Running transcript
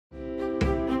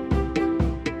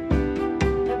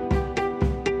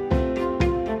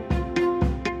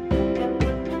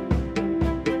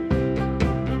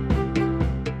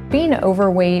Being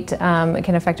overweight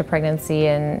can affect a pregnancy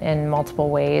in multiple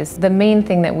ways. The main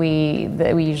thing that we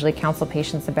usually counsel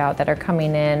patients about that are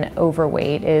coming in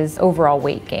overweight is overall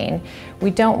weight gain. We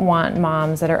don't want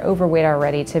moms that are overweight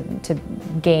already to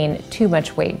gain too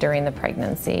much weight during the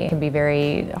pregnancy. It can be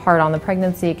very hard on the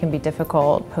pregnancy, it can be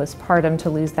difficult postpartum to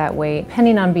lose that weight.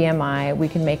 Depending on BMI, we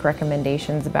can make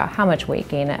recommendations about how much weight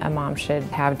gain a mom should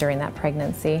have during that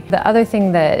pregnancy. The other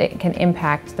thing that it can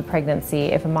impact the pregnancy,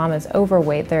 if a mom is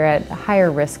overweight, they're at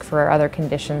higher risk for other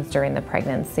conditions during the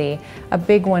pregnancy, a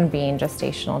big one being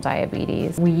gestational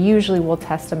diabetes. We usually will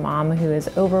test a mom who is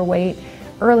overweight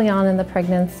early on in the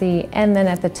pregnancy, and then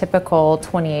at the typical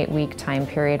 28-week time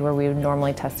period where we would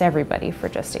normally test everybody for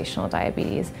gestational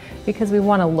diabetes, because we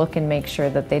want to look and make sure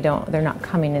that they're not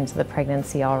coming into the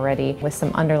pregnancy already with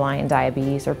some underlying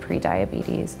diabetes or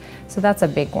pre-diabetes. So that's a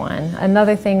big one.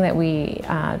 Another thing that we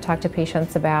talk to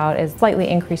patients about is slightly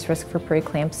increased risk for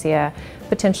preeclampsia,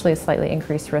 potentially a slightly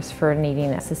increased risk for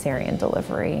needing a cesarean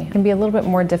delivery. It can be a little bit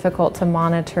more difficult to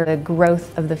monitor the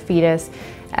growth of the fetus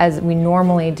as we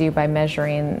normally do by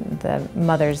measuring the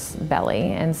mother's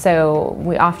belly. And so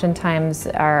we oftentimes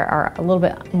are a little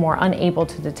bit more unable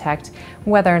to detect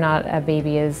whether or not a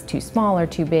baby is too small or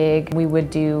too big. We would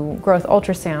do growth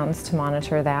ultrasounds to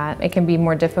monitor that. It can be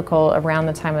more difficult around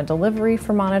the time of delivery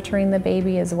for monitoring the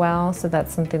baby as well, so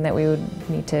that's something that we would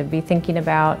need to be thinking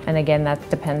about. And again, that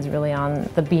depends really on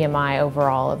the BMI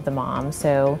overall of the mom.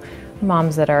 So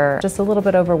moms that are just a little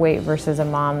bit overweight versus a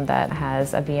mom that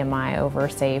has a BMI over,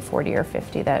 say, 40 or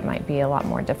 50, that might be a lot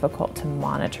more difficult to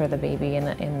monitor the baby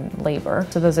in labor.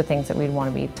 So those are things that we'd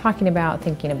want to be talking about,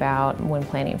 thinking about when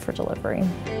planning for delivery.